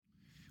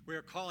We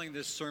are calling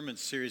this sermon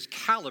series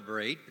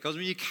Calibrate, because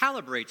when you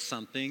calibrate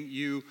something,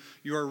 you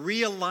are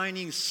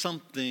realigning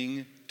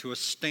something to a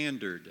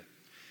standard.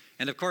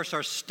 And of course,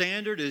 our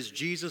standard is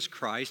Jesus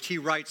Christ. He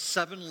writes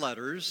 7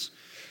 letters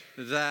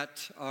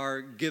that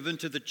are given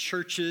to the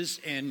churches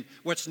in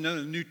what's known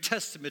in New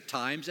Testament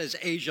times as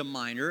Asia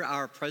Minor,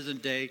 our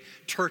present-day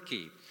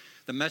Turkey.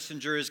 The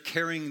messenger is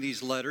carrying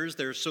these letters.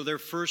 They're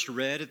first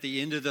read at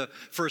the end of the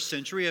first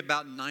century,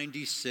 about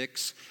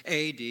 96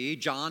 A.D.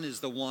 John is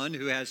the one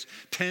who has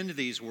penned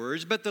these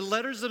words, but the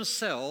letters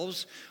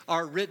themselves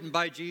are written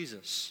by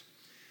Jesus.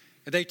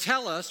 They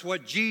tell us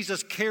what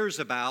Jesus cares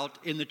about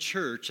in the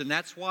church, and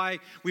that's why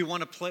we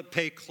want to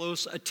pay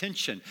close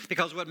attention.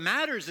 Because what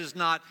matters is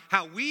not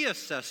how we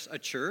assess a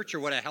church or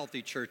what a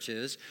healthy church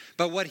is,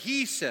 but what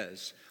he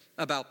says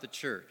about the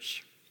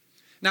church.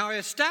 Now, I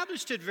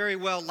established it very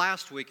well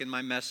last week in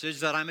my message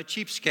that I'm a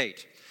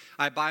cheapskate.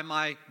 I buy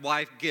my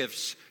wife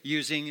gifts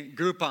using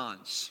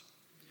Groupons.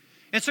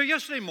 And so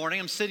yesterday morning,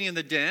 I'm sitting in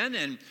the den,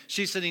 and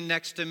she's sitting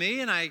next to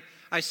me, and I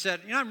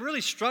said, I'm really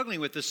struggling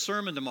with this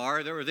sermon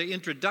tomorrow, or the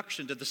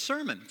introduction to the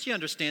sermon. She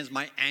understands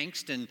my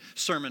angst in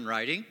sermon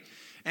writing.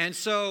 And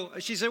so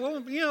she said,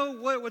 well,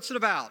 what's it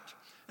about?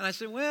 And I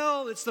said,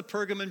 well, it's the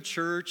Pergamon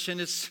church,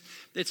 and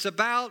it's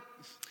about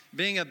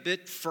being a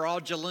bit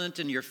fraudulent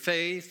in your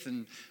faith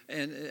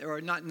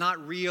or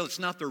not real. It's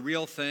not the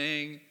real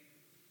thing.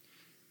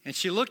 And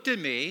she looked at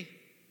me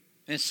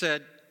and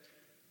said,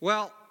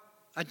 well,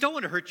 I don't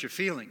want to hurt your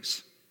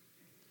feelings,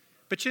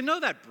 but you know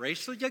that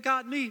bracelet you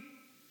got me?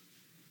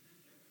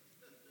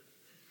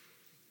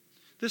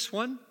 This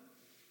one?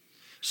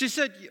 She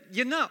said,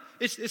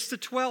 it's the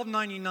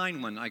 $12.99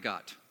 one I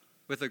got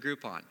with a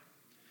Groupon.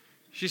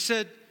 She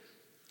said,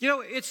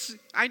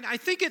 I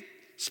think it's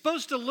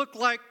supposed to look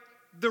like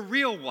the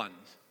real one.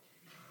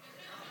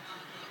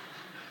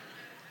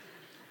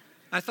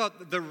 I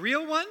thought, the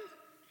real one?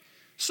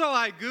 So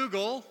I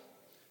Google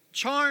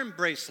charm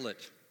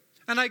bracelet,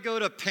 and I go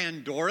to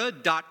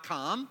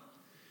Pandora.com.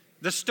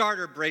 The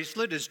starter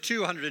bracelet is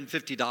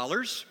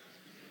 $250.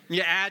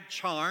 You add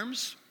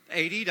charms,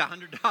 $80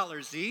 to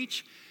 $100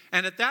 each.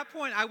 And at that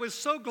point, I was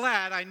so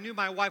glad I knew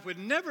my wife would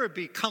never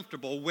be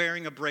comfortable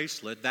wearing a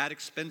bracelet that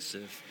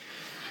expensive,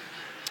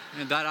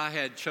 and that I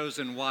had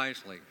chosen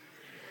wisely.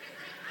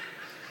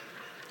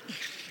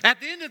 At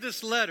the end of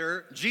this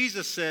letter,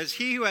 Jesus says,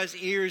 he who has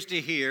ears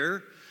to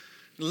hear,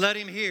 let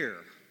him hear.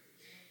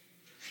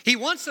 He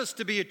wants us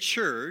to be a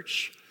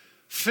church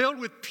filled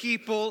with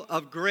people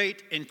of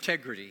great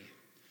integrity,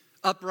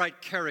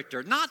 upright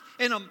character, not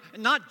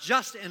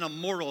just in a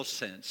moral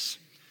sense,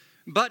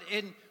 but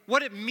in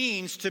what it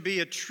means to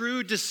be a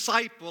true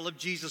disciple of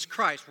Jesus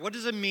Christ. What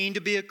does it mean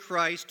to be a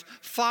Christ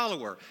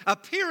follower?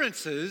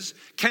 Appearances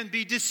can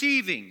be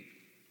deceiving,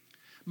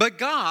 but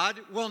God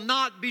will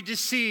not be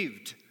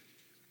deceived.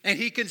 And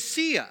he can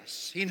see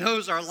us. He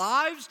knows our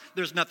lives.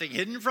 There's nothing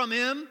hidden from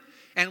him.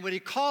 And what he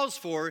calls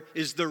for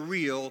is the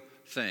real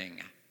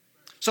thing.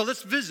 So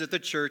let's visit the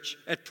church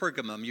at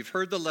Pergamum. You've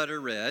heard the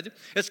letter read.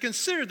 Let's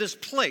consider this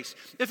place.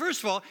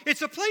 First of all,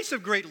 it's a place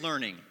of great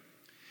learning.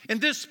 In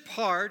this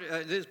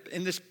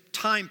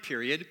time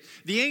period,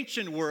 the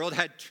ancient world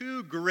had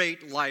 2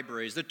 great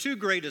libraries, the 2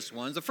 greatest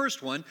ones. The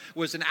first one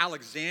was in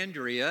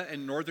Alexandria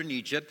in northern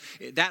Egypt.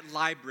 That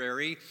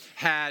library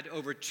had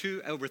over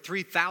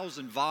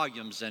 3,000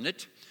 volumes in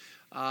it.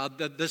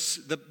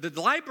 The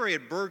library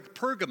at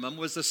Pergamum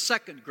was the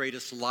second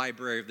greatest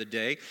library of the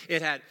day.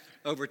 It had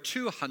over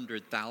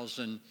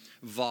 200,000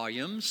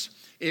 volumes.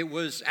 It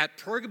was at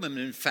Pergamum,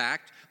 in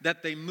fact,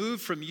 that they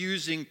moved from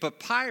using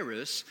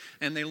papyrus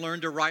and they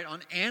learned to write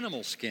on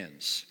animal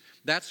skins.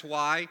 That's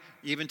why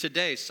even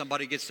today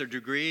somebody gets their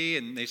degree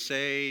and they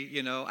say,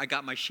 I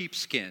got my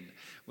sheepskin.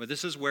 Well,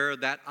 this is where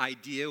that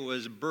idea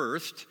was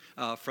birthed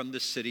from the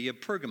city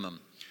of Pergamum.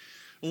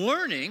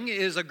 Learning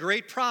is a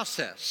great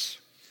process.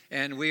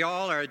 And we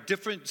all are at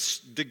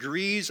different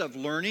degrees of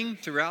learning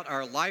throughout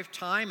our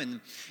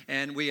lifetime.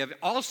 And we have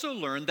also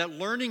learned that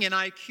learning in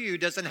IQ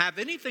doesn't have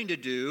anything to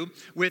do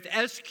with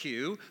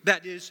SQ,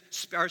 that is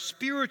our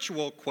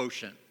spiritual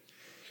quotient.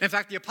 In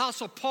fact, the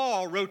Apostle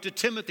Paul wrote to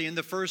Timothy in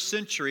the first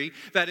century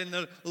that in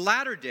the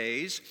latter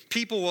days,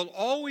 people will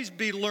always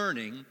be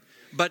learning,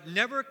 but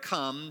never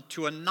come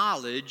to a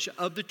knowledge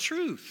of the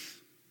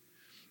truth.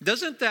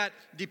 Doesn't that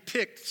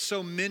depict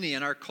so many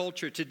in our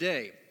culture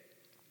today?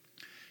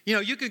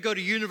 You can go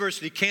to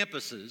university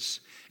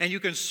campuses, and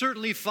you can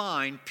certainly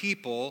find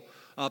people,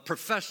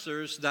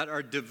 professors that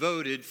are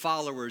devoted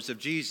followers of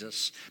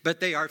Jesus,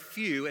 but they are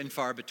few and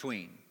far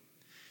between.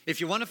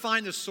 If you want to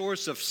find the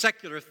source of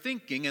secular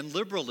thinking and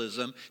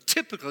liberalism,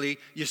 typically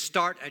you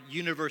start at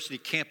university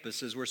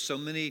campuses where so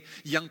many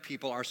young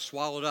people are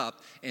swallowed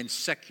up in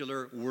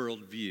secular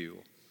worldview.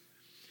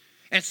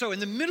 And so in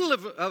the middle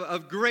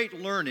of great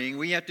learning,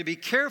 we have to be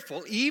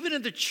careful, even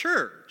in the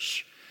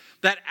church,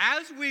 that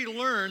as we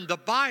learn the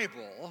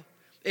Bible,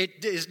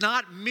 it is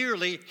not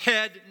merely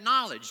head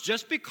knowledge.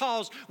 Just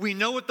because we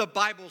know what the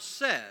Bible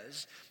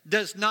says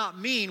does not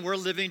mean we're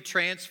living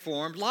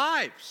transformed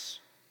lives.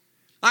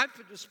 I've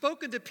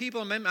spoken to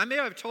people, I may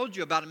have told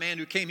you about a man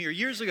who came here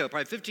years ago,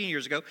 probably 15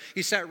 years ago.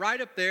 He sat right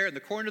up there in the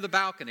corner of the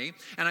balcony,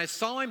 and I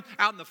saw him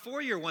out in the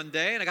foyer one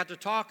day, and I got to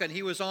talk, and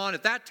he was on,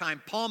 at that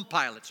time, Palm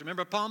Pilots.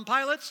 Remember Palm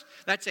Pilots?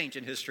 That's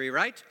ancient history,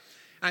 right?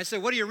 And I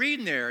said, what are you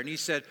reading there? And he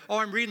said,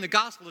 I'm reading the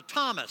Gospel of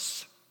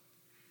Thomas.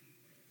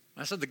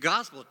 I said, the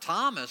Gospel of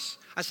Thomas?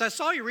 I said, I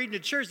saw you reading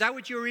at church. Is that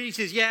what you were reading? He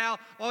says, yeah,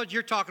 all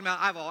you're talking about,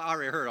 I've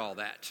already heard all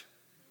that.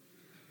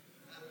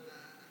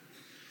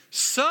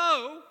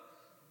 So,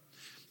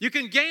 you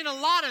can gain a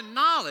lot of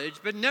knowledge,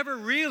 but never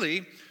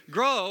really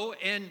grow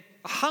in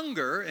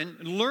hunger and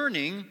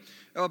learning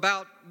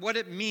about what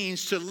it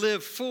means to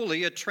live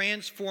fully a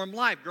transformed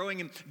life, growing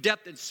in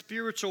depth and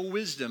spiritual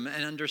wisdom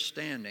and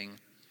understanding.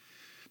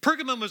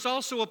 Pergamum was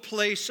also a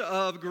place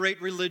of great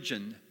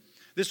religion.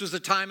 This was the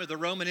time of the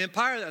Roman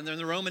Empire, and in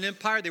the Roman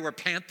Empire they were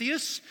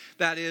pantheists.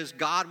 That is,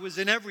 God was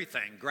in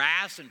everything,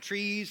 grass and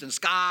trees and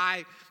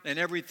sky and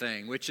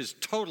everything, which is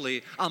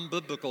totally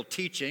unbiblical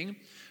teaching.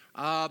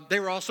 They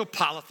were also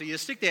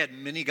polytheistic. They had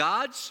many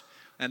gods,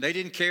 and they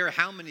didn't care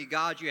how many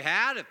gods you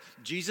had. If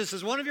Jesus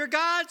is one of your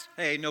gods,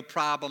 hey, no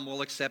problem,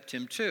 we'll accept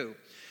him too.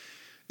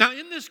 Now,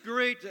 in this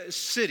great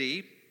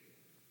city,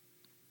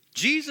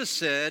 Jesus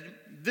said,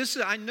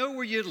 I know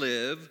where you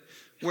live,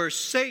 where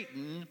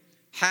Satan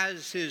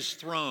has his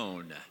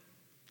throne.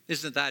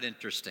 Isn't that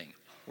interesting?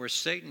 Where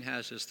Satan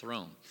has his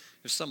throne.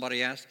 If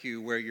somebody asks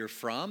you where you're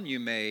from, you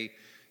may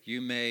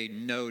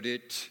note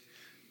it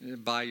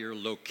by your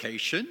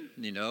location,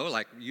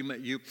 like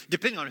you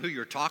depending on who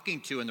you're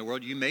talking to in the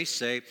world, you may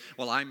say,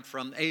 well, I'm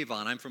from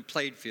Avon, I'm from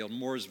Plainfield,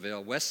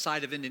 Mooresville, west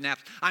side of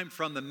Indianapolis, I'm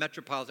from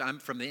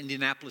the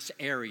Indianapolis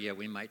area,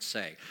 we might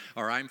say,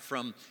 or I'm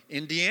from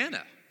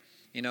Indiana.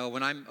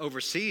 When I'm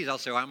overseas, I'll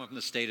say, well, I'm from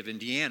the state of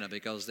Indiana,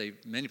 because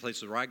many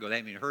places where I go, they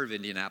haven't even heard of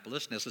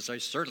Indianapolis necessarily,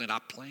 certainly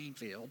not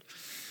Plainfield.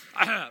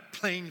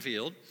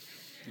 Plainfield,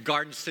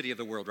 Garden City of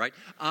the world, right?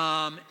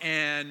 I'm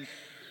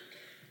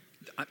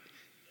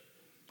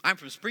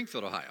from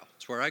Springfield, Ohio.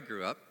 It's where I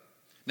grew up.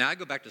 Now, I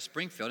go back to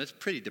Springfield. It's a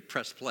pretty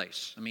depressed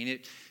place. I mean,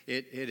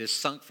 it has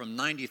sunk from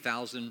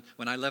 90,000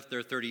 when I left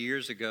there 30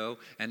 years ago,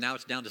 and now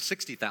it's down to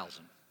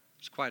 60,000.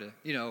 It's quite a,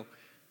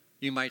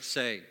 you might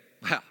say,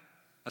 well,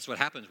 that's what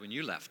happens when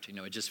you left.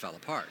 It just fell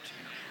apart.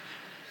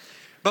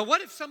 But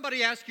what if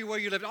somebody asks you where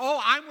you live?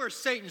 Oh, I'm where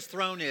Satan's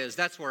throne is.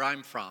 That's where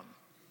I'm from.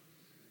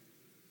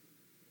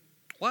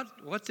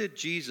 What did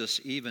Jesus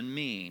even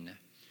mean?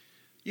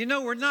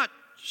 We're not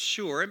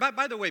sure. And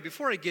by the way,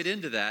 before I get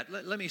into that,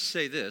 let me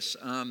say this.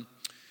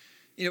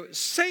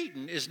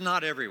 Satan is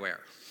not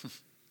everywhere.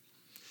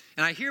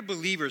 And I hear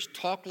believers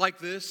talk like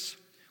this.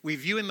 We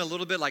view him a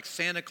little bit like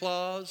Santa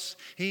Claus.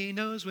 He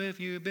knows if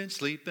you've been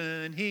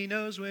sleeping. He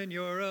knows when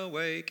you're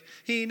awake.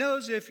 He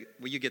knows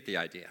well, you get the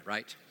idea,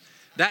 right?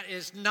 That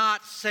is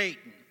not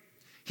Satan.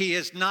 He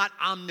is not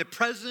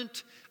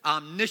omnipresent,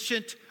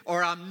 omniscient,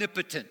 or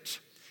omnipotent.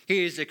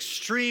 He is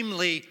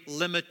extremely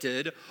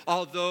limited,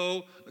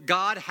 although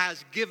God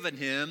has given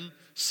him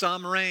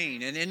some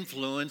reign and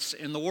influence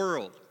in the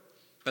world.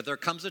 But there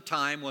comes a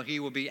time when he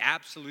will be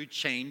absolutely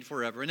chained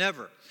forever and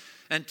ever.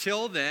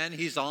 Until then,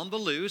 he's on the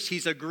loose.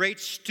 He's a great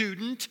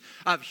student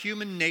of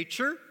human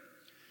nature.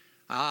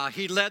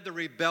 He led the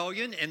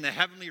rebellion in the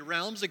heavenly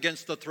realms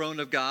against the throne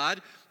of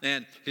God,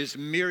 and his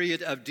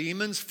myriad of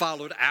demons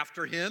followed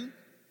after him,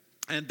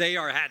 and they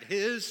are at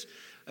his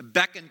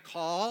beck and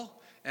call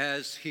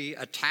as he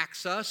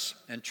attacks us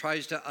and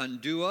tries to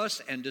undo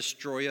us and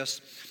destroy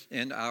us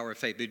in our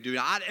faith. We do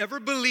not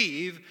ever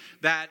believe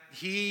that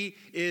he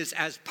is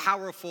as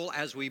powerful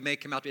as we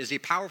make him out to be. Is he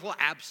powerful?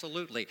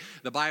 Absolutely.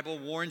 The Bible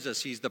warns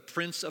us he's the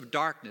prince of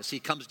darkness. He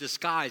comes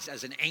disguised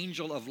as an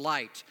angel of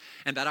light,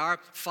 and that our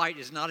fight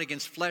is not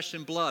against flesh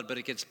and blood, but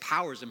against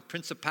powers and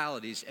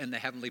principalities in the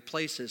heavenly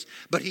places.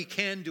 But he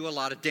can do a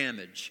lot of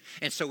damage.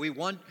 And so we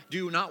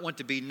do not want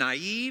to be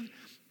naive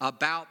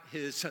about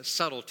his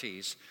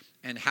subtleties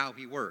and how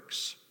he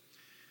works.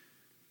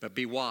 But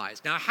be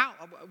wise. Now,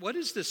 what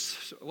is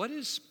this?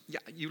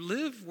 You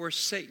live where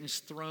Satan's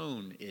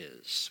throne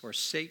is, where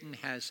Satan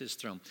has his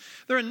throne.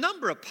 There are a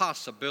number of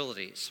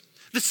possibilities.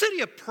 The city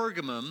of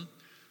Pergamum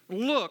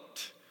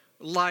looked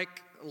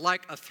like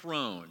a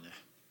throne.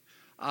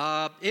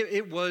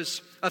 It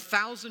was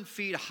 1,000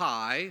 feet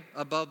high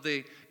above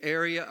the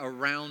area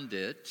around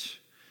it.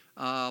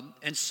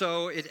 And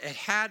so it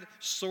had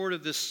sort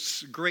of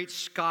this great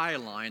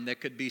skyline that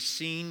could be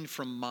seen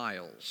from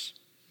miles.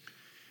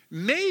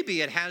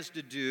 Maybe it has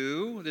to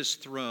do, this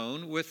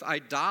throne, with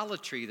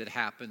idolatry that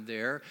happened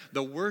there,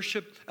 the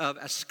worship of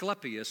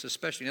Asclepius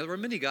especially. Now, there were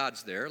many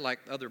gods there, like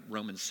other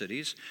Roman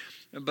cities,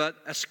 but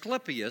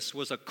Asclepius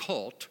was a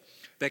cult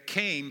that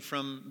came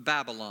from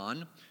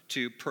Babylon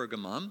to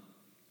Pergamum.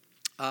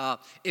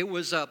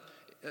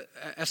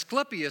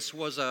 Asclepius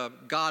was a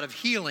god of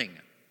healing.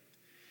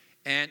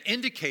 and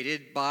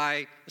indicated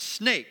by a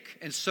snake.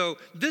 And so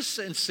this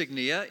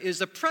insignia is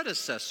a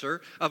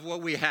predecessor of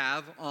what we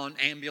have on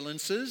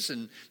ambulances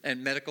and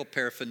medical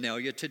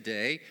paraphernalia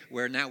today,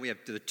 where now we have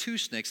the two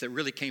snakes that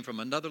really came from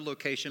another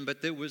location,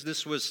 but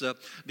this was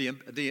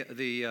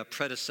the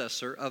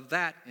predecessor of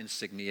that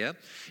insignia.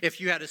 If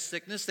you had a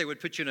sickness, they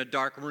would put you in a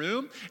dark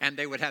room, and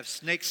they would have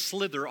snakes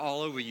slither all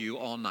over you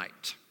all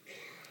night.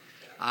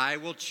 I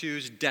will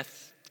choose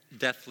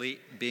deathly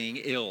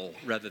being ill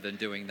rather than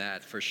doing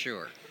that, for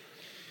sure.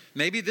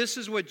 Maybe this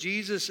is what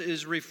Jesus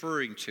is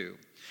referring to.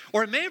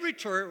 Or it may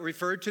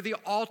refer to the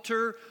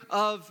altar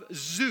of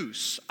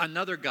Zeus,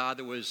 another god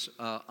that was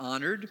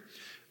honored.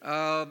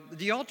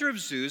 The altar of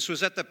Zeus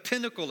was at the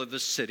pinnacle of the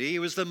city. It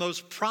was the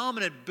most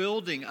prominent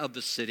building of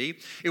the city.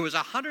 It was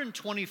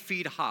 120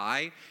 feet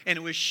high, and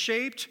it was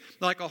shaped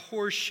like a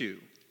horseshoe.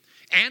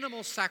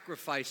 Animal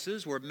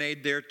sacrifices were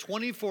made there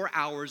 24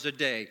 hours a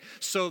day.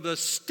 So the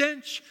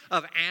stench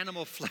of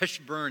animal flesh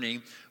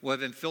burning would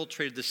have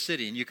infiltrated the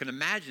city. And you can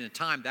imagine at the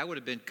time that would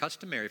have been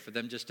customary for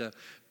them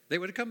they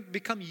would have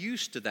become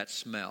used to that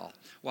smell,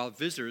 while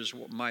visitors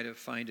might have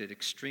found it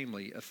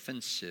extremely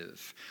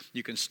offensive.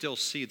 You can still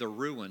see the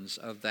ruins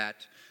of that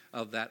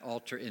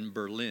altar in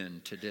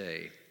Berlin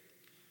today.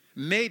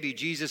 Maybe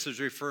Jesus is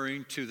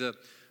referring to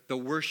the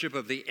worship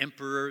of the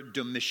Emperor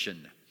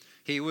Domitian.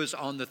 He was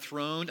on the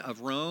throne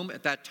of Rome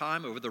at that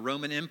time over the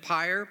Roman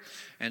Empire.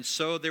 And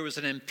so there was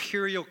an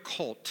imperial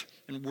cult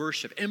and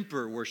worship.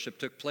 Emperor worship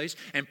took place.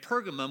 And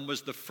Pergamum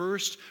was the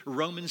first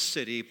Roman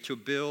city to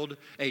build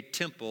a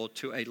temple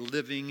to a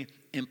living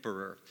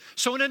emperor.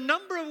 So in a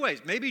number of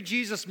ways, maybe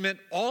Jesus meant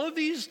all of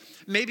these.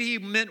 Maybe he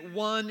meant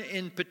one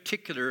in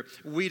particular.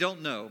 We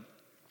don't know.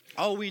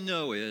 All we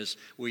know is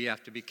we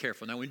have to be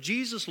careful. Now, when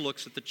Jesus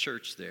looks at the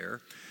church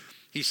there,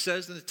 he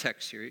says in the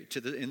text here,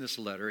 in this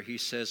letter, he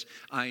says,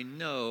 I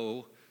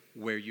know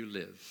where you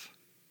live.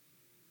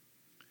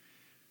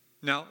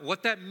 Now,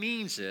 what that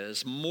means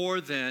is more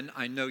than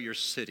I know your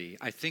city.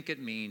 I think it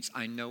means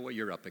I know what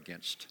you're up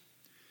against.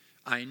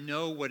 I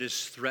know what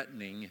is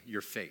threatening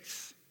your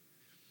faith.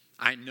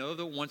 I know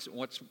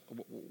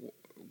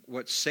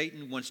what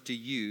Satan wants to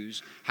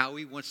use, how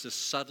he wants to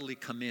subtly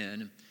come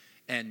in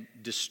and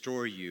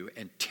destroy you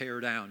and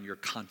tear down your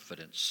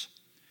confidence.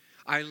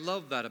 I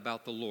love that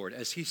about the Lord.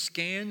 As he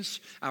scans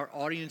our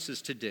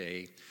audiences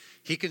today,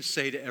 he can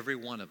say to every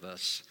one of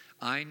us,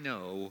 I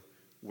know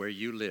where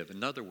you live.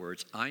 In other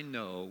words, I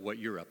know what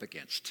you're up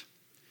against.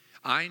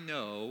 I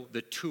know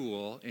the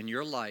tool in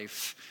your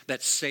life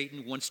that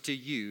Satan wants to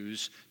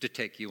use to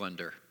take you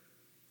under.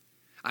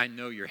 I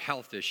know your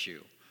health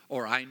issue,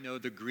 or I know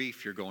the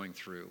grief you're going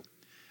through.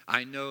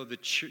 I know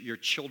your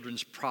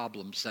children's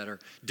problems that are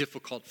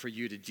difficult for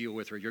you to deal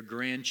with, or your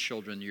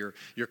grandchildren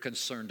you're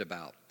concerned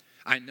about.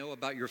 I know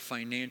about your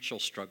financial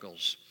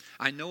struggles.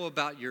 I know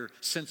about your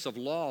sense of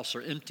loss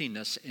or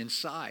emptiness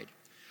inside.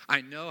 I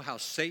know how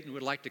Satan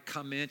would like to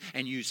come in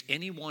and use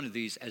any one of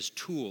these as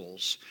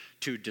tools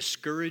to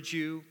discourage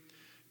you,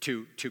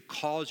 to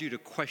cause you to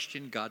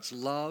question God's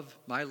love,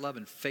 my love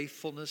and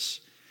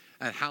faithfulness,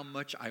 and how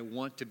much I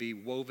want to be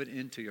woven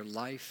into your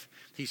life.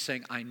 He's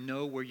saying, I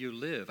know where you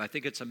live. I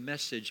think it's a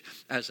message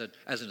as an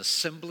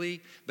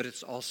assembly, but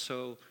it's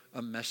also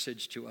a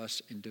message to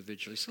us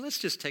individually. So let's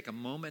just take a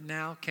moment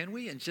now, can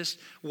we? And just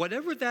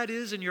whatever that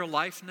is in your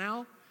life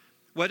now,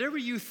 whatever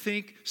you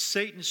think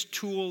Satan's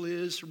tool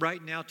is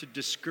right now to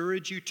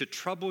discourage you, to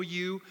trouble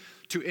you,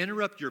 to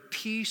interrupt your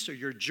peace or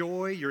your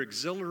joy, your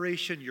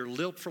exhilaration, your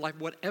lilt for life,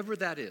 whatever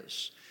that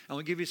is. I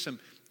want to give you some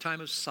time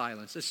of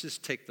silence. Let's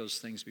just take those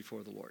things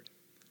before the Lord.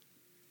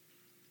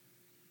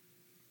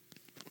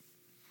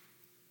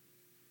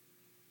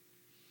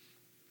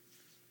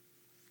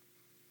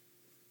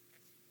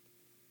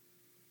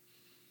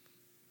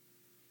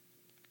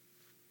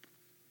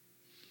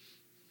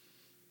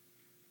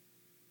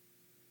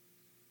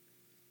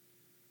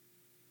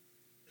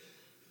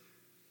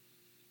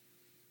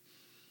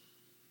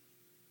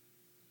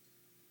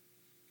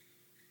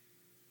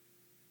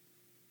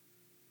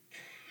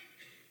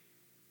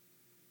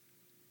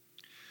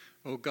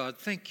 Oh God,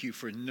 thank you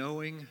for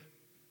knowing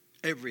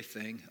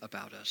everything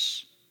about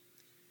us,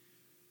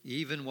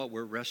 even what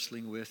we're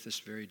wrestling with this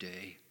very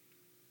day.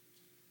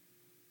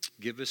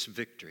 Give us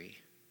victory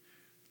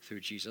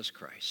through Jesus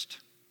Christ.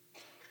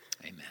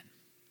 Amen.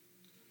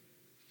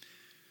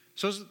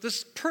 So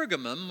this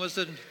Pergamum was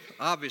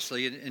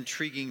obviously an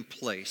intriguing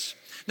place.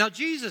 Now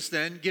Jesus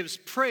then gives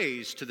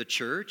praise to the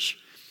church,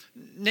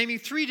 naming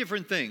three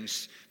different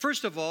things.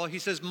 First of all, he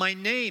says, my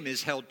name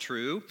is held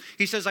true.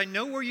 He says, I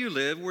know where you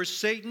live, where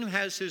Satan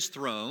has his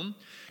throne,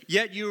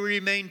 yet you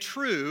remain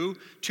true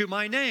to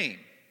my name.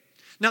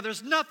 Now,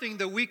 there's nothing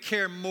that we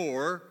care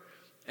more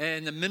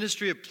in the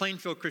ministry of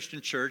Plainfield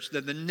Christian Church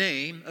than the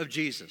name of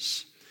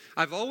Jesus.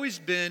 I've always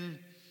been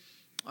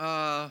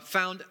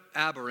found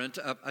aberrant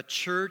a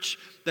church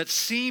that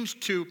seems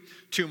to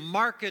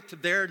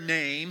market their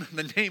name,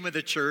 the name of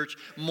the church,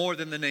 more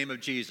than the name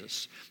of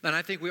Jesus. And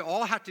I think we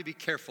all have to be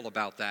careful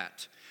about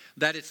that.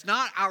 That it's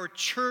not our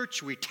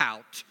church we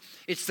tout,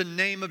 it's the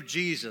name of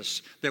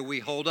Jesus that we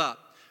hold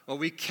up. what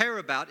we care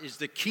about is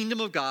the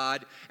kingdom of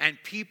God and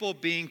people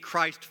being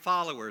Christ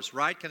followers,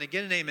 right? Can I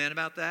get an amen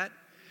about that?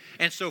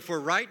 And so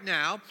for right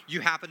now, you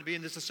happen to be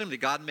in this assembly.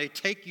 God may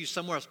take you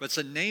somewhere else, but it's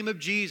the name of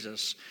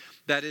Jesus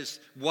that is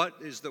what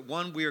is the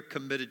one we are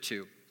committed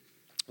to.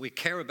 We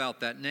care about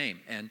that name,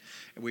 and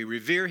we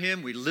revere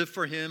him, we live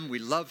for him, we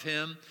love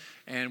him,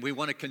 and we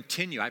want to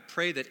continue. I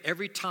pray that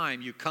every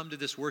time you come to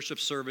this worship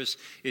service,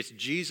 it's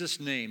Jesus'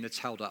 name that's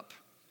held up.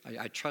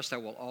 I trust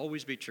that will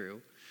always be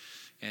true,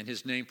 and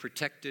his name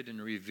protected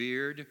and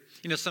revered.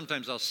 You know,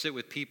 sometimes I'll sit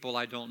with people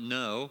I don't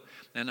know,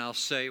 and I'll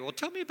say, well,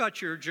 tell me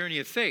about your journey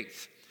of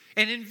faith.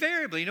 And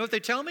invariably, you know what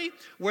they tell me?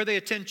 Where they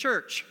attend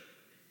church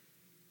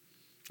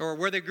or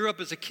where they grew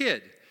up as a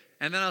kid.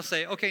 And then I'll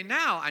say, okay,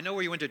 now I know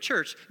where you went to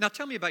church. Now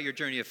tell me about your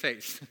journey of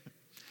faith.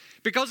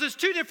 Because it's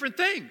two different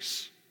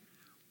things.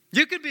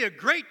 You could be a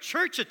great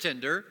church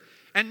attender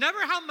and never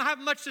have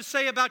much to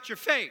say about your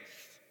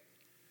faith,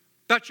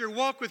 about your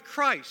walk with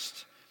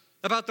Christ,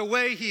 about the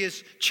way he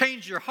has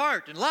changed your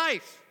heart and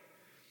life.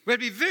 We have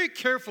to be very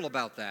careful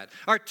about that.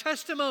 Our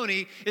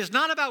testimony is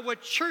not about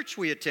what church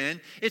we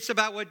attend. It's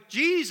about what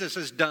Jesus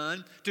has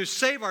done to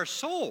save our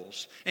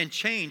souls and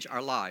change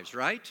our lives,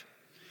 right?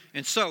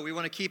 And so we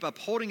want to keep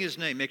upholding his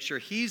name, make sure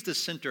he's the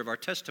center of our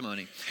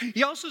testimony.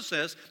 He also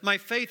says, my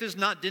faith is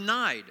not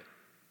denied.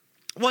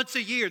 Once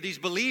a year, these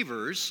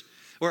believers,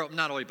 or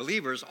not only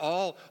believers,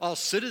 all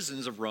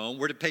citizens of Rome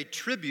were to pay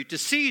tribute to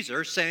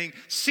Caesar, saying,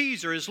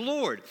 Caesar is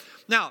Lord.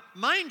 Now,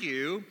 mind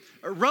you,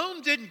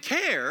 Rome didn't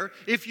care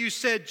if you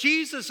said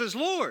Jesus is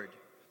Lord.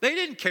 They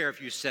didn't care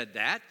if you said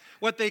that.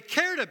 What they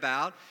cared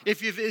about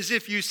is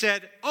if you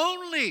said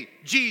only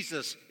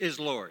Jesus is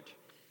Lord.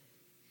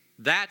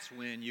 That's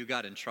when you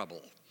got in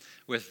trouble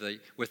with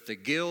the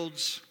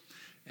guilds,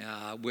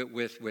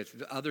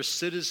 with other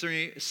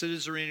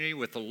citizenry,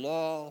 with the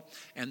law,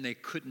 and they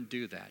couldn't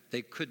do that.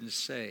 They couldn't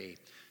say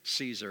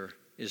Caesar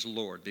is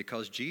Lord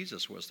because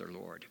Jesus was their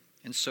Lord.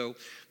 And so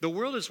the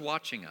world is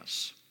watching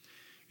us,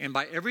 and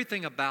by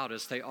everything about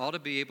us, they ought to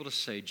be able to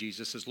say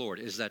Jesus is Lord.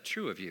 Is that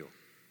true of you?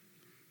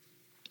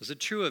 Is it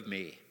true of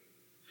me?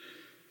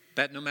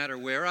 That no matter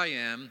where I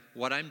am,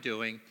 what I'm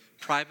doing,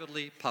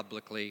 privately,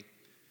 publicly,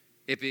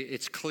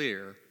 it's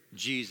clear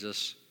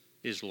Jesus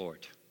is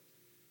Lord.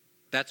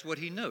 That's what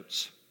he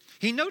notes.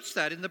 He notes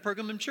that in the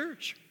Pergamum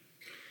church.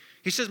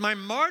 He says, my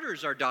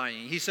martyrs are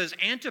dying. He says,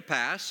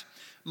 Antipas,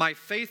 my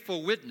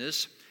faithful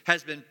witness,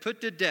 has been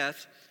put to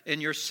death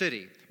in your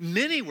city.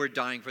 Many were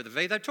dying for the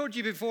faith. I told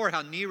you before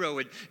how Nero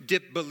would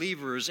dip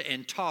believers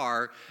in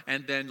tar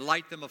and then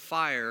light them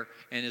afire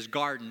in his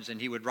gardens, and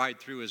he would ride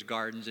through his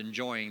gardens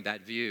enjoying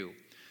that view.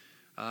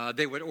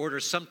 They would order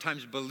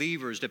sometimes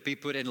believers to be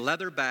put in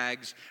leather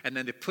bags, and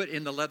then they put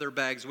in the leather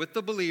bags with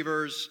the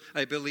believer,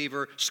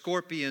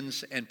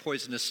 scorpions and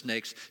poisonous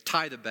snakes,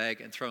 tie the bag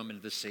and throw them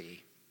into the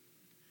sea.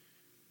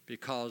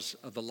 Because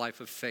of the life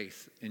of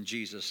faith in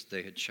Jesus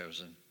they had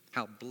chosen.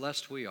 How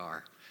blessed we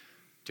are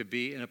to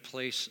be in a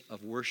place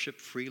of worship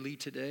freely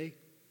today.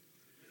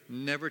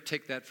 Never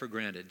take that for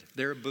granted.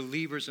 There are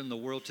believers in the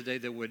world today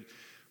that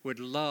would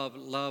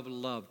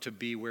love to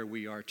be where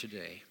we are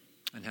today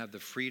and have the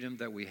freedom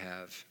that we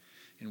have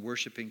in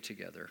worshiping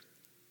together.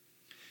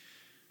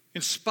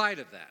 In spite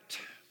of that,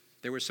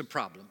 there were some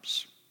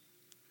problems.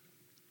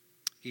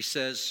 He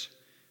says,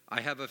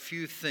 I have a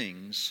few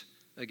things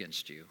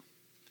against you.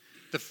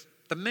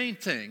 The main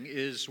thing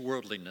is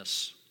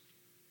worldliness.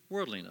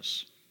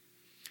 Worldliness.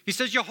 He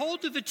says, you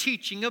hold to the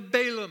teaching of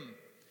Balaam.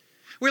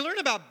 We learn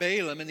about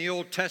Balaam in the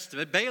Old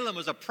Testament. Balaam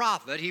was a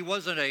prophet. He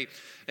wasn't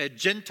a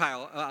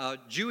Gentile,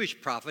 Jewish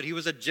prophet. He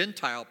was a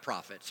Gentile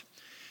prophet.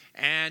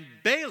 And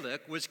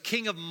Balak was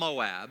king of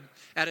Moab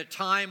at a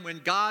time when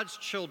God's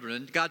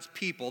children, God's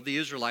people, the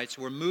Israelites,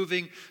 were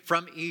moving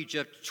from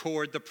Egypt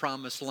toward the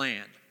promised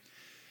land.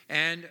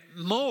 And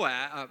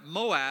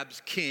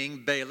Moab's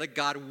king, Balak,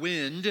 got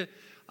wind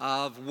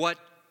of what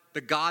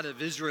the God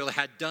of Israel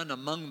had done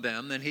among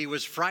them, and he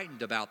was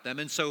frightened about them.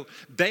 And so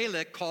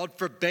Balak called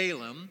for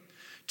Balaam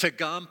to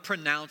come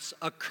pronounce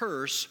a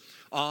curse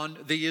on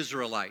the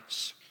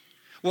Israelites.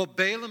 Well,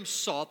 Balaam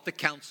sought the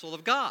counsel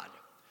of God,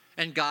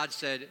 and God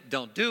said,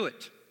 don't do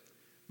it.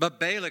 But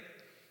Balak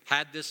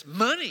had this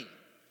money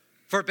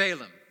for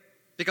Balaam,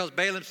 because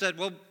Balaam said,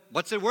 well,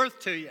 what's it worth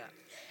to you?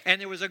 And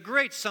there was a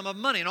great sum of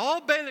money, and all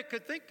Balaam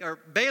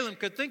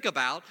could think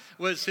about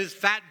was his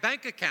fat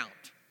bank account.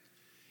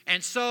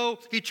 And so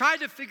he tried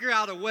to figure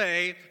out a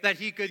way that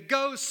he could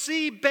go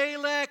see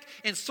Balak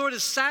and sort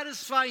of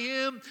satisfy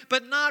him,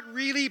 but not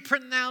really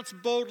pronounce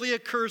boldly a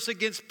curse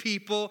against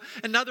people.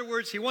 In other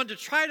words, he wanted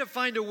to try to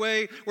find a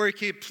way where he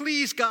could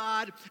please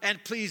God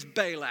and please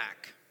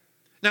Balak.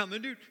 Now, in the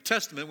New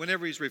Testament,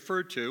 whenever he's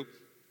referred to,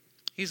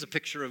 he's a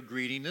picture of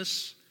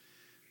greediness.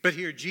 But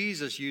here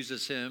Jesus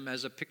uses him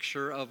as a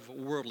picture of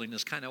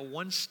worldliness, kind of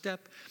one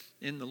step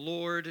in the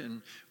Lord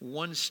and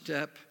one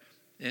step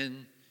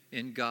in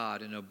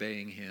God and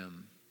obeying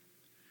him.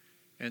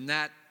 And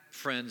that,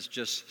 friends,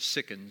 just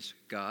sickens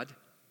God.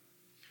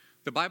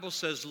 The Bible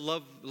says,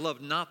 love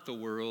not the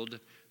world,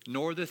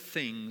 nor the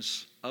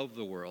things of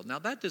the world. Now,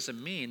 that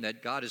doesn't mean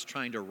that God is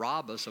trying to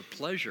rob us of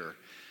pleasure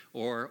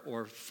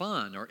or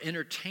fun or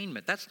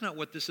entertainment. That's not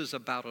what this is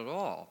about at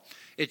all.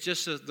 It's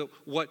just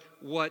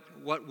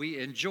what we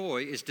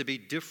enjoy is to be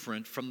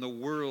different from the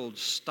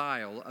world's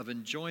style of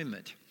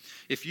enjoyment.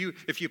 If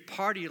you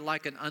party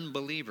like an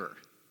unbeliever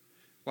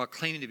while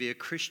claiming to be a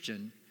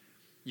Christian,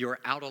 you're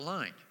out of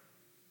line.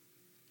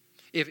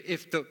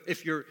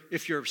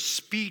 If your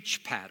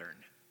speech pattern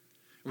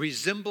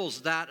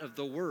resembles that of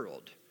the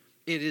world,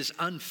 it is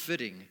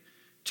unfitting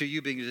to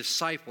you being a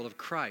disciple of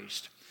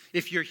Christ.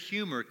 If your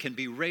humor can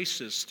be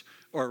racist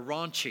or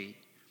raunchy,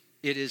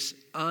 it is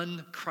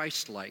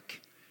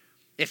un-Christ-like.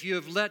 If you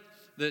have let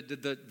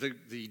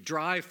the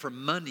drive for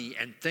money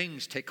and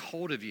things take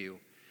hold of you,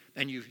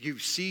 and you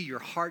see your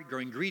heart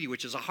growing greedy,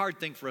 which is a hard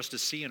thing for us to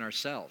see in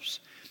ourselves,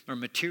 or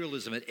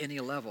materialism at any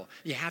level,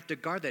 you have to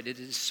guard that.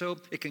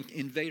 It can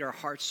invade our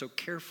hearts so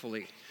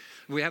carefully.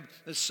 We have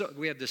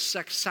this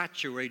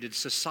sex-saturated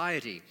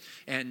society,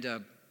 and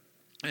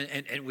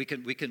we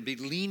can be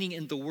leaning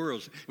in the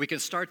world. We can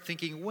start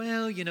thinking,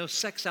 well,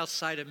 sex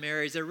outside of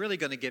marriage, they're really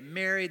going to get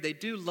married. They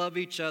do love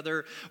each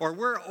other. Or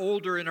we're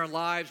older in our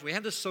lives. We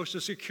have the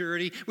Social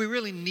Security. We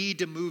really need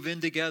to move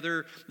in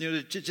together,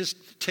 to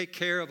just take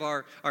care of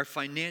our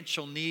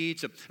financial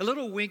needs. A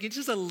little winking,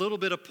 just a little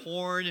bit of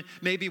porn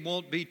maybe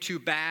won't be too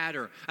bad.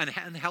 Or an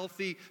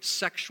unhealthy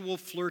sexual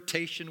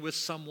flirtation with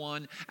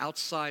someone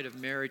outside of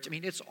marriage. I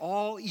mean, it's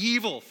all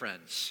evil,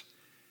 friends.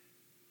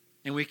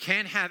 And we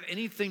can't have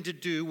anything to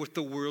do with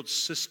the world's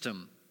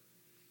system.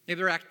 Maybe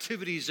there are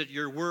activities at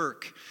your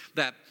work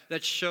that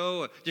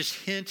show, just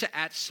hint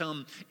at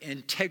some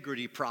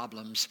integrity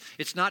problems.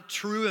 It's not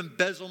true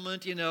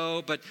embezzlement,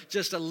 but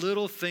just a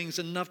little things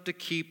enough to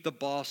keep the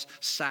boss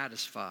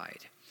satisfied.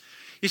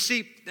 You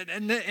see,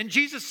 and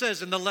Jesus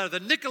says in the letter,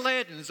 the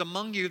Nicolaitans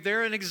among you,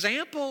 they're an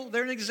example.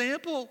 They're an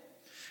example.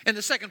 And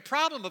the second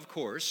problem, of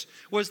course,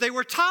 was they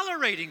were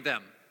tolerating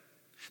them.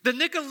 The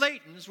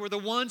Nicolaitans were the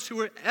ones who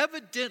were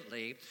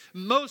evidently,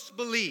 most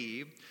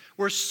believe,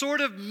 were sort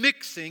of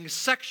mixing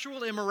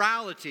sexual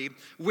immorality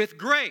with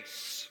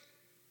grace.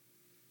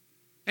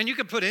 And you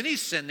can put any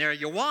sin there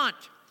you want.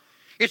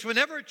 It's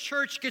whenever a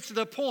church gets to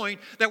the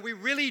point that we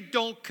really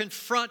don't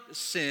confront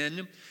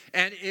sin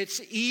and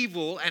its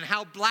evil and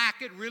how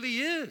black it really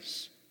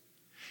is.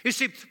 You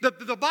see,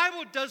 the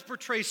Bible does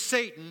portray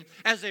Satan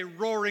as a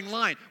roaring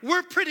lion.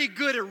 We're pretty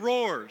good at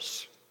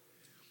roars.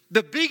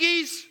 The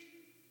biggies,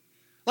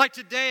 like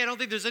today, I don't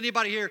think there's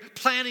anybody here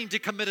planning to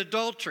commit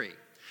adultery.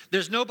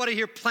 There's nobody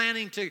here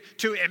planning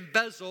to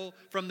embezzle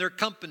from their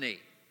company.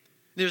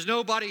 There's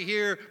nobody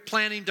here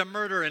planning to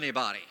murder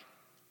anybody.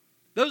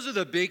 Those are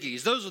the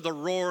biggies. Those are the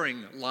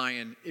roaring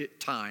lion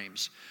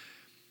times.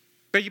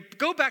 But you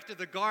go back to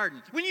the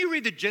garden. When you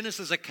read the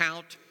Genesis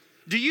account,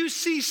 do you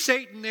see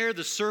Satan there,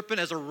 the serpent,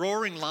 as a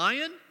roaring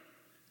lion?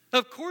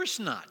 Of course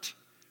not.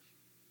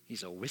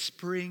 He's a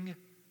whispering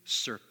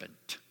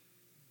serpent.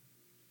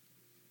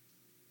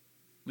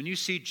 When you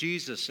see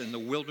Jesus in the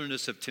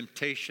wilderness of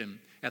temptation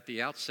at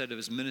the outset of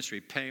his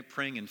ministry,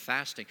 praying and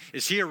fasting,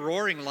 is he a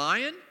roaring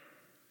lion?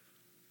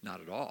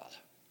 Not at all.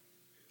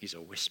 He's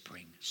a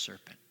whispering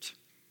serpent.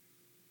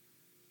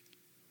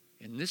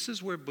 And this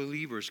is where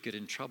believers get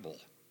in trouble,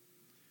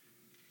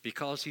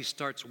 because he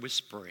starts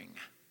whispering,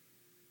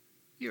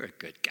 "You're a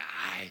good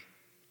guy.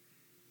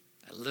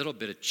 A little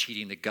bit of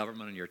cheating the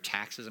government on your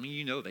taxes. I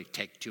mean, they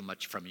take too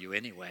much from you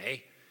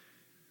anyway.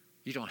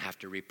 You don't have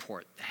to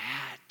report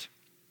that.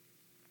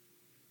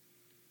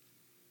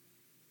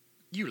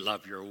 You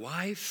love your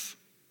wife.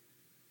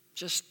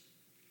 Just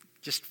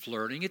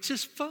flirting. It's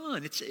just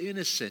fun. It's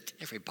innocent.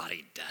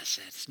 Everybody does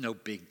it. It's no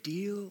big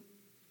deal.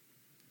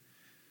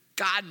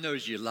 God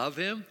knows you love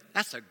him.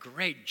 That's a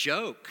great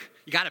joke.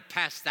 You got to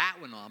pass that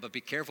one on, but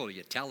be careful who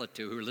you tell it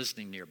to, who are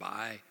listening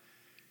nearby.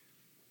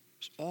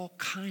 There's all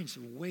kinds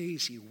of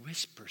ways he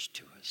whispers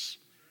to us.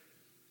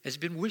 Has he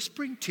been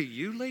whispering to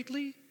you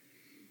lately?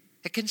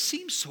 It can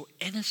seem so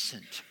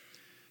innocent,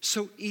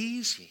 so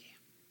easy.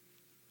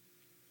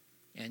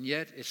 And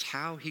yet, it's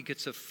how he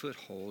gets a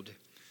foothold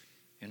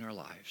in our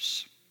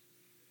lives.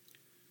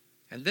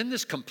 And then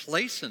this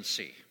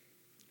complacency,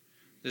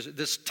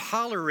 this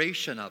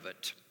toleration of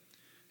it,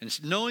 and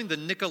it's knowing the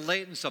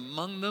Nicolaitans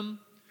among them,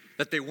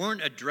 that they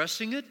weren't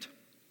addressing it.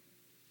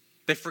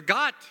 They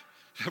forgot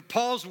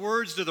Paul's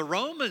words to the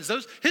Romans.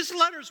 His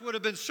letters would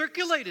have been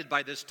circulated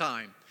by this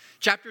time.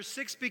 Chapter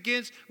 6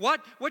 begins,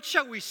 what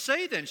shall we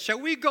say then? Shall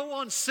we go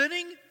on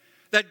sinning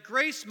that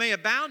grace may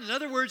abound? In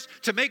other words,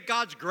 to make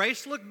God's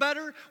grace look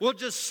better, we'll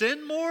just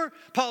sin more?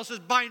 Paul says,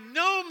 by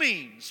no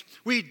means.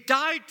 We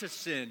died to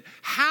sin.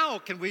 How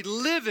can we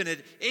live in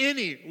it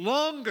any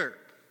longer?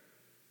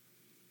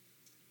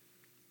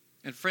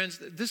 And friends,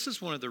 this is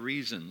one of the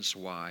reasons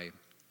why,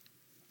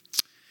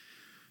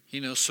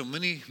 so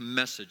many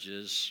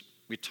messages,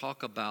 we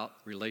talk about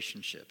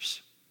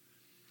relationships.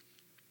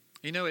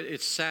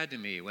 It's sad to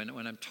me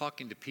when I'm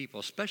talking to people,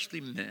 especially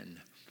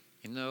men,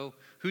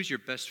 who's your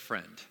best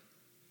friend?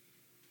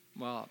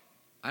 Well,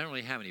 I don't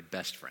really have any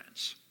best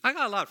friends. I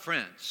got a lot of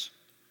friends.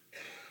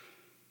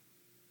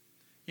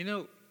 You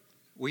know,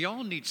 we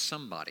all need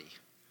somebody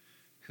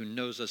who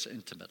knows us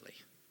intimately.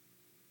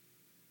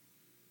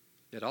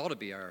 It ought to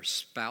be our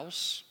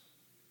spouse.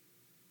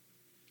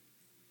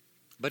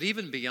 But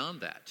even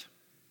beyond that,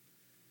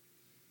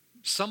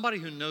 somebody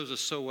who knows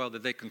us so well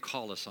that they can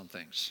call us on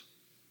things.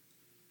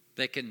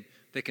 They can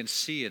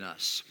see in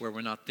us where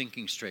we're not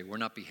thinking straight, we're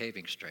not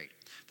behaving straight.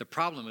 The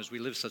problem is we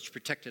live such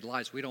protected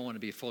lives, we don't want to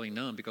be fully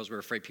known because we're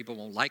afraid people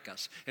won't like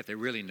us if they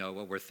really know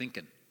what we're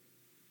thinking.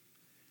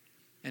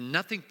 And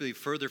nothing could be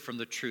further from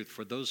the truth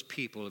for those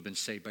people who have been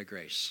saved by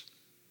grace.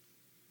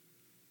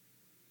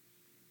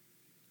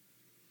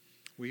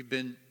 We've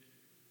been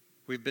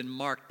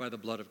marked by the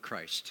blood of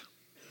Christ.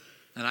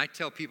 And I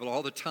tell people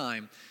all the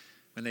time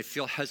when they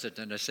feel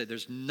hesitant, I say,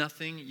 there's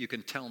nothing you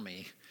can tell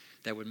me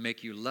that would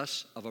make you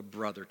less of a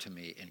brother to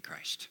me in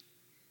Christ.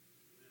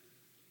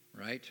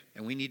 Right?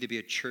 And we need to be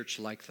a church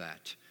like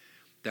that.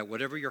 That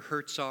whatever your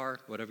hurts are,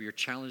 whatever your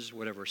challenges,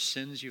 whatever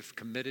sins you've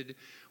committed,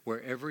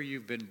 wherever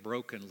you've been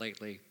broken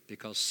lately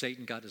because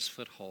Satan got his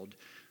foothold,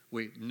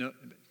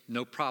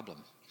 no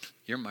problem.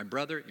 You're my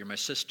brother, you're my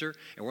sister,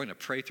 and we're going to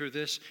pray through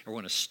this, and we're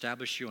going to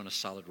establish you on a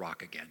solid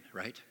rock again,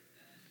 right?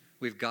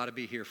 We've got to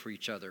be here for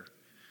each other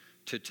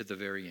to the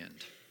very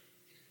end.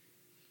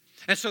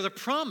 And so the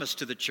promise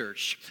to the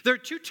church, there are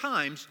two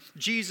things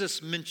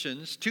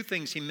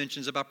he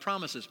mentions about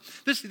promises.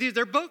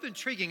 They're both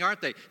intriguing,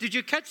 aren't they? Did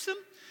you catch them?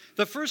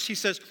 The first, he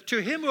says, to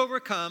him who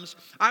overcomes,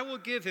 I will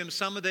give him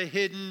some of the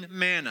hidden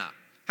manna.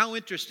 How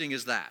interesting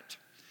is that?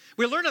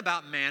 We learn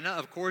about manna,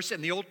 of course,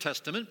 in the Old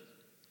Testament,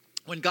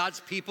 when God's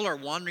people are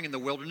wandering in the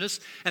wilderness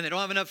and they don't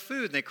have enough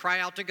food and they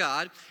cry out to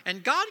God,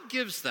 and God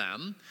gives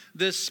them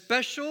this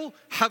special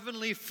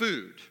heavenly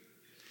food.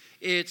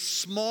 It's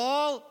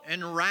small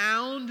and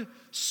round,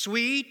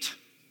 sweet,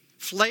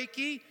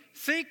 flaky.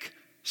 Think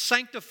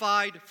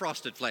sanctified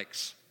Frosted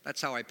Flakes. That's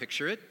how I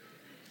picture it.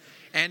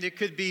 And it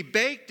could be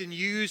baked and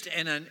used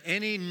in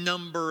any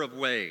number of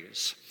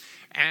ways.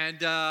 And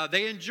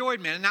they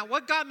enjoyed manna. Now,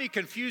 what got me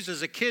confused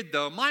as a kid,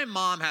 though, my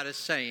mom had a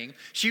saying.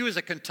 She was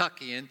a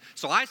Kentuckian,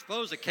 so I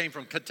suppose it came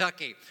from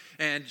Kentucky.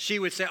 And she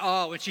would say,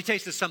 when she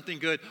tasted something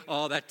good,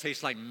 that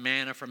tastes like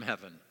manna from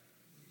heaven.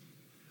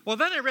 Well,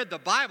 then I read the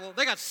Bible.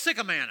 They got sick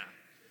of manna.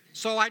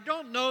 So I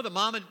don't know,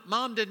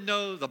 mom didn't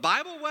know the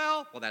Bible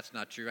well. Well, that's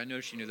not true. I know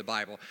she knew the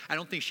Bible. I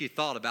don't think she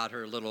thought about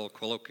her little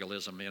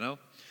colloquialism,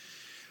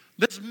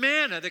 This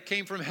manna that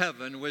came from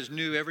heaven was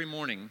new every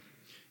morning.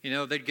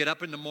 They'd get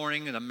up in the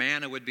morning and the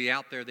manna would be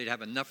out there. They'd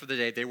have enough for the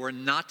day. They were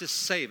not to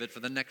save it for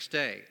the next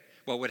day.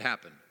 What would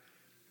happen?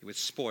 It would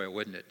spoil,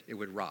 wouldn't it? It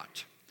would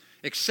rot.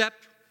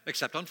 Except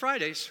on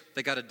Fridays.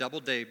 They got a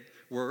double day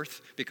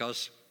worth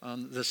because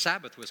the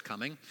Sabbath was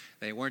coming.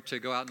 They weren't to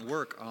go out and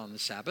work on the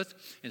Sabbath,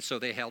 and so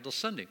they held till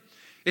Sunday.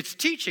 It's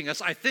teaching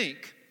us, I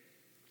think,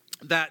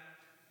 that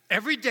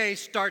every day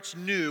starts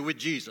new with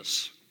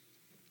Jesus.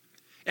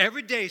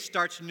 Every day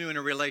starts new in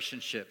a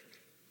relationship.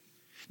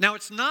 Now,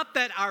 it's not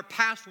that our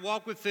past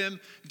walk with Him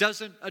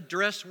doesn't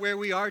address where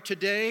we are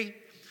today,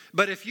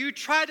 but if you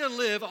try to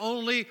live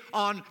only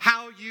on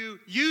how you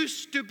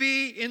used to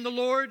be in the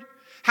Lord,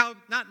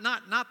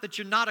 not that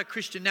you're not a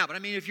Christian now, but I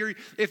mean,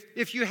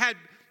 if you had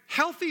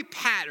healthy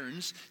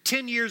patterns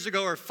 10 years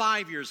ago or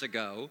 5 years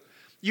ago,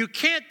 you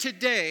can't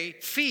today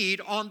feed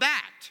on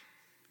that.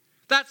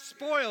 That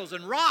spoils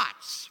and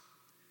rots.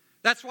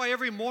 That's why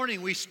every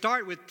morning we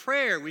start with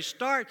prayer. We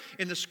start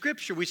in the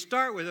Scripture. We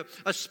start with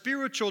a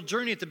spiritual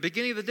journey at the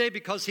beginning of the day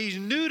because He's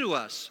new to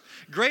us.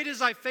 Great is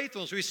thy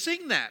faithfulness. We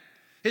sing that.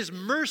 His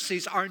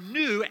mercies are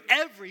new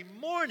every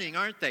morning,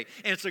 aren't they?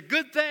 And it's a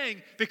good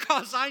thing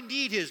because I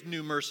need His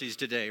new mercies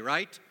today,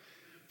 right?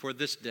 For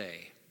this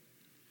day.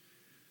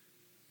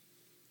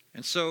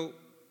 And so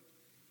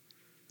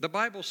the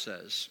Bible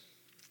says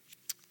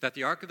that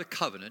the Ark of the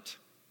Covenant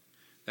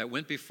that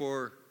went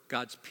before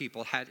God's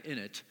people had in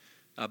it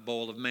a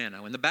bowl of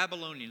manna. When the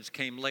Babylonians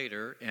came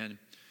later and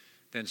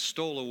then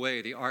stole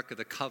away the Ark of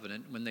the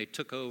Covenant, when they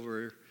took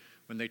over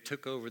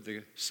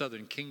the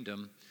southern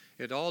kingdom,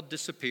 it all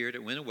disappeared.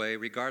 It went away,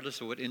 regardless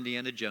of what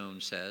Indiana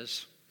Jones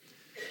says.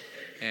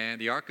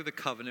 And the Ark of the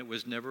Covenant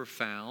was never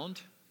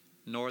found,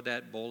 nor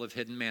that bowl of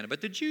hidden manna.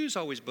 But the Jews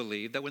always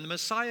believed that when the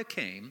Messiah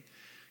came,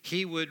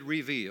 He would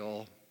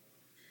reveal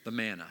the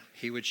manna.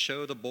 He would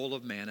show the bowl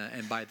of manna,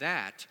 and by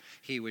that,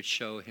 He would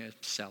show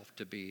Himself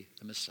to be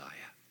the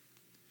Messiah.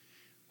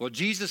 Well,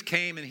 Jesus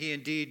came, and He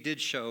indeed did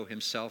show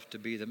Himself to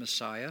be the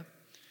Messiah.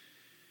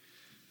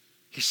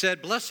 He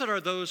said, "Blessed are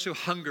those who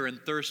hunger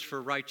and thirst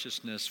for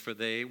righteousness, for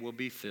they will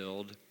be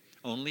filled.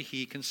 Only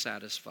He can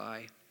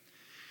satisfy."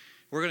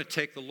 We're going to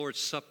take the Lord's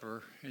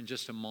Supper in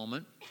just a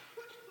moment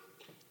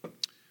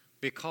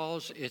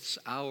because it's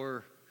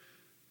our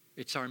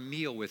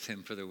meal with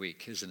Him for the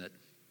week, isn't it?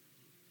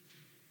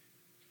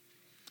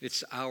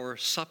 It's our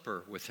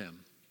supper with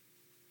Him.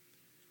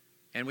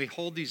 And we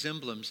hold these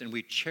emblems and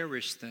we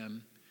cherish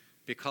them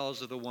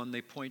because of the one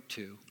they point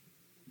to.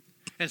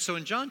 And so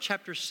in John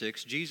chapter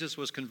 6, Jesus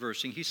was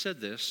conversing. He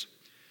said this,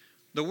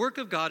 "The work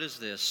of God is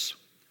this,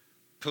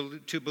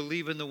 to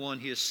believe in the one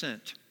He has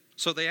sent."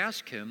 So they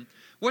asked Him,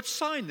 What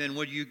sign then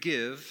will you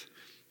give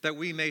that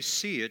we may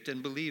see it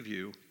and believe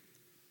you?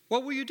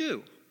 What will you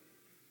do?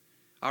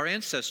 Our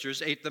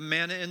ancestors ate the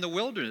manna in the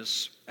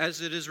wilderness, as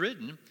it is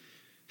written,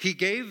 He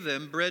gave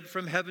them bread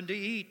from heaven to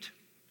eat.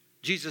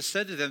 Jesus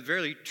said to them,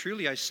 Verily,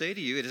 truly, I say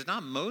to you, it is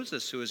not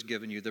Moses who has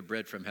given you the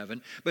bread from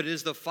heaven, but it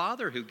is the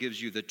Father who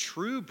gives you the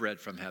true bread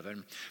from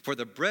heaven. For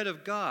the bread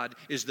of God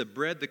is the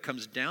bread that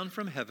comes down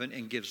from heaven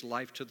and gives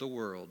life to the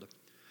world.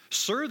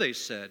 Sir, they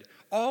said,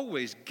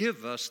 always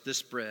give us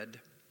this bread.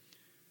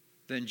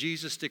 Then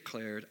Jesus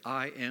declared,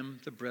 I am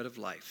the bread of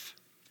life.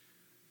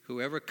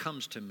 Whoever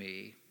comes to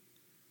me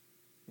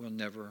will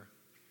never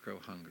grow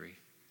hungry.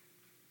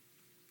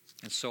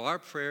 And so our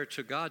prayer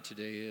to God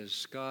today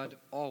is, God,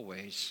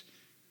 always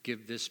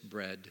give this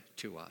bread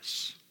to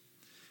us.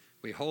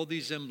 We hold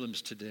these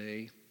emblems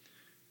today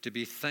to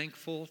be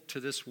thankful to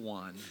this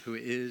one who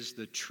is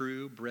the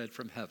true bread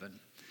from heaven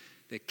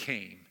that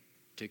came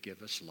to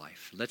give us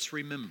life. Let's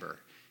remember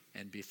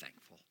and be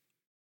thankful.